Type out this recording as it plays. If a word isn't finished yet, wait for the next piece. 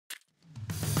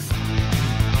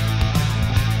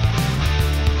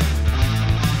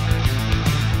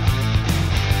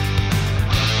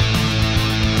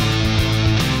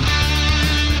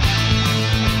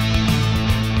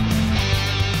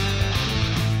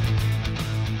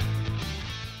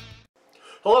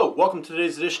Hello, welcome to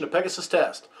today's edition of Pegasus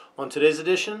Test. On today's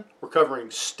edition, we're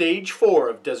covering Stage 4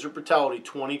 of Desert Brutality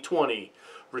 2020,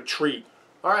 Retreat.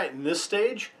 Alright, in this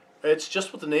stage, it's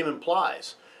just what the name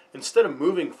implies. Instead of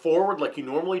moving forward like you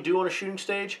normally do on a shooting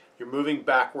stage, you're moving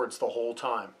backwards the whole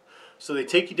time. So they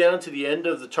take you down to the end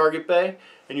of the target bay,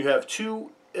 and you have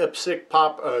two IPSC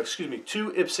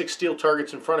steel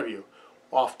targets in front of you.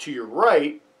 Off to your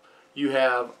right, you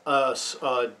have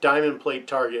a diamond plate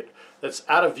target that's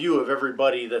out of view of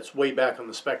everybody that's way back on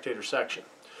the spectator section.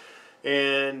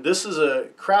 And this is a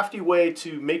crafty way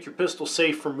to make your pistol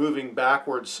safe from moving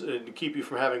backwards and to keep you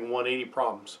from having 180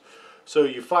 problems. So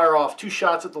you fire off 2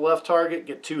 shots at the left target,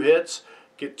 get 2 hits,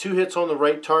 get 2 hits on the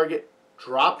right target,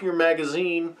 drop your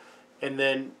magazine, and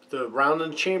then the round in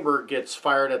the chamber gets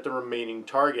fired at the remaining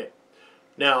target.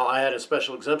 Now, I had a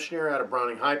special exemption here. I had a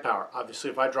Browning high power. Obviously,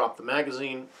 if I drop the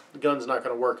magazine, the gun's not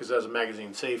going to work because it has a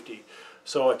magazine safety.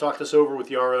 So I talked this over with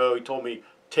the RO. He told me,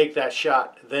 take that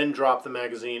shot, then drop the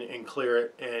magazine and clear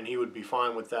it, and he would be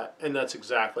fine with that. And that's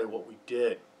exactly what we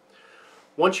did.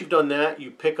 Once you've done that, you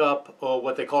pick up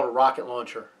what they call a rocket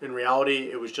launcher. In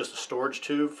reality, it was just a storage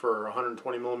tube for a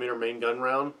 120mm main gun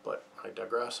round, but I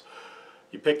digress.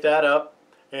 You pick that up,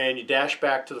 and you dash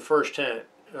back to the first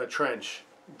trench.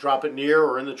 Drop it near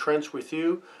or in the trench with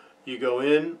you. You go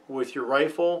in with your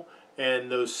rifle,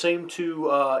 and those same 2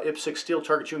 IPSC steel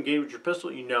targets you engage with your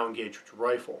pistol, you now engage with your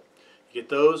rifle. You get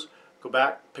those, go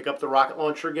back, pick up the rocket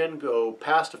launcher again, go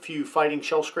past a few fighting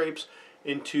shell scrapes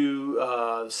into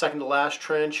the second to last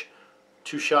trench,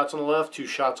 2 shots on the left, 2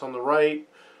 shots on the right,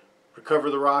 recover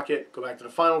the rocket, go back to the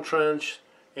final trench,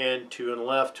 and 2 on the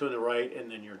left, 2 on the right,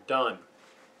 and then you're done.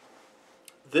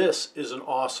 This is an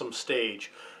awesome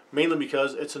stage, mainly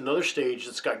because it's another stage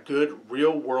that's got good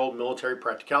real-world military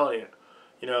practicality in it.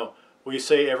 You know, we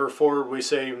say ever forward, we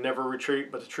say never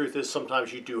retreat, but the truth is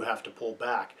sometimes you do have to pull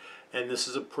back. And this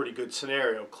is a pretty good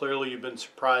scenario. Clearly you've been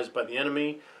surprised by the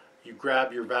enemy. You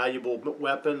grab your valuable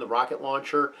weapon, the rocket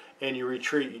launcher, and you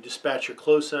retreat. You dispatch your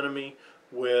close enemy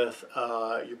with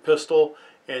your pistol,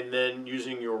 and then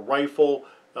using your rifle,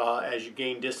 as you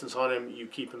gain distance on him, you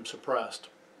keep him suppressed.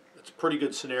 It's a pretty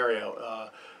good scenario.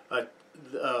 A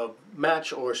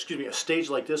stage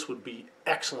like this would be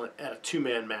excellent at a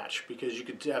 2-man match because you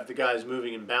could have the guys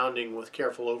moving and bounding with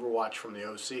careful overwatch from the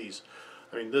OCs.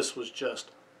 I mean, this was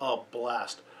just a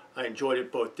blast. I enjoyed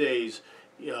it both days,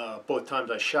 both times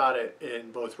I shot it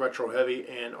in both Retro Heavy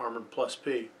and Armored Plus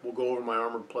P. We'll go over my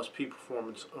Armored Plus P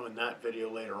performance in that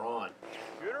video later on.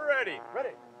 Shooter ready.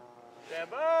 Ready.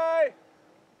 Stand by.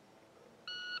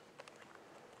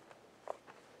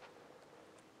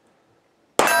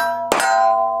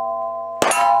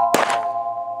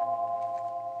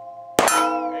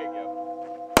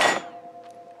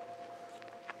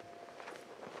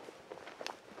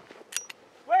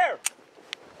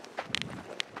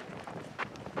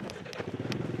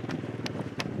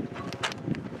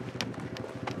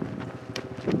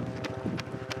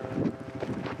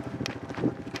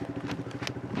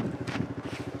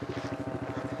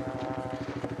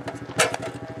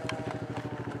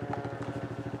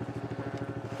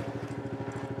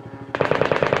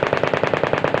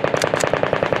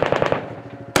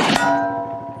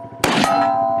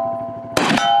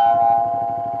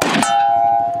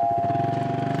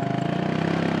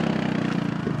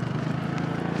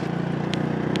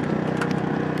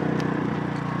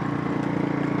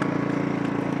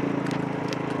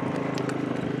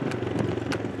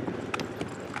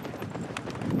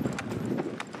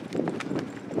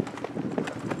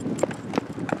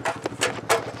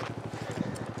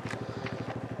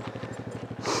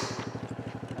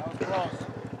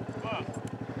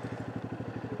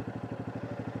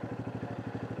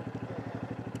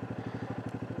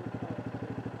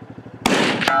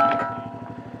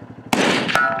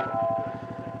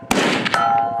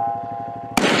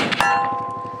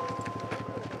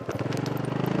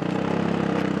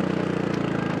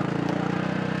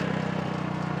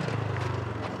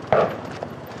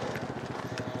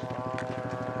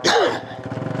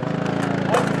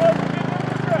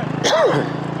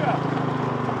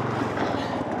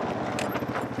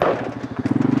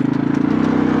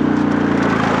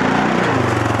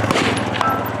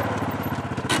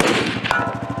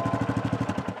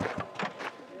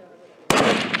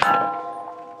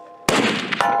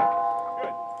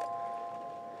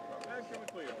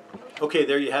 Okay,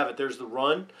 there you have it. There's the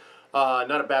run.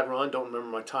 Not a bad run. Don't remember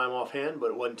my time offhand,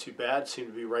 but it wasn't too bad. Seemed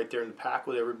to be right there in the pack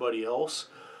with everybody else.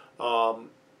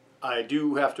 I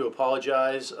do have to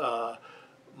apologize.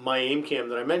 My aim cam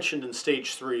that I mentioned in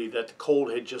stage 3 that the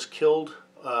cold had just killed,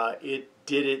 it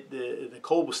did it, the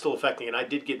cold was still affecting it. I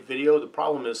did get video. The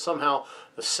problem is somehow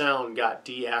the sound got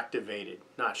deactivated.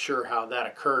 Not sure how that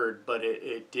occurred, but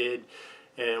it did.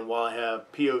 And while I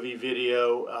have POV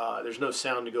video, there's no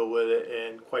sound to go with it.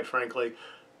 And quite frankly,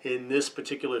 in this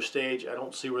particular stage, I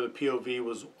don't see where the POV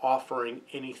was offering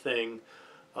anything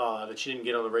that you didn't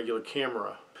get on the regular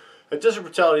camera. At Desert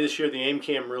Brutality this year, the aim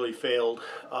cam really failed,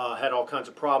 had all kinds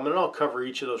of problems, and I'll cover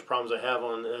each of those problems I have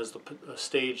on as the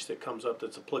stage that comes up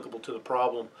that's applicable to the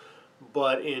problem.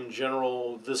 But in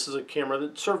general, this is a camera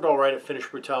that served all right at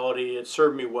Finished Brutality. It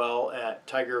served me well at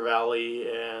Tiger Valley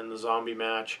and the zombie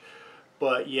match.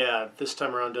 But yeah, this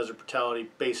time around, Desert Brutality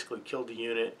basically killed the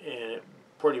unit, and it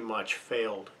pretty much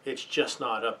failed. It's just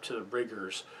not up to the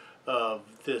rigors of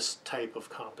this type of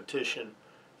competition.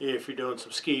 If you're doing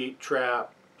some skeet,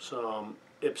 trap, some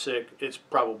IPSC, it's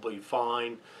probably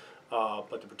fine,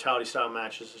 but the Brutality style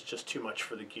matches is just too much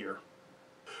for the gear.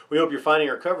 We hope you're finding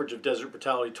our coverage of Desert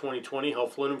Brutality 2020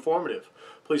 helpful and informative.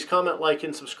 Please comment, like,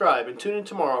 and subscribe, and tune in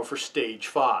tomorrow for Stage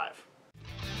 5.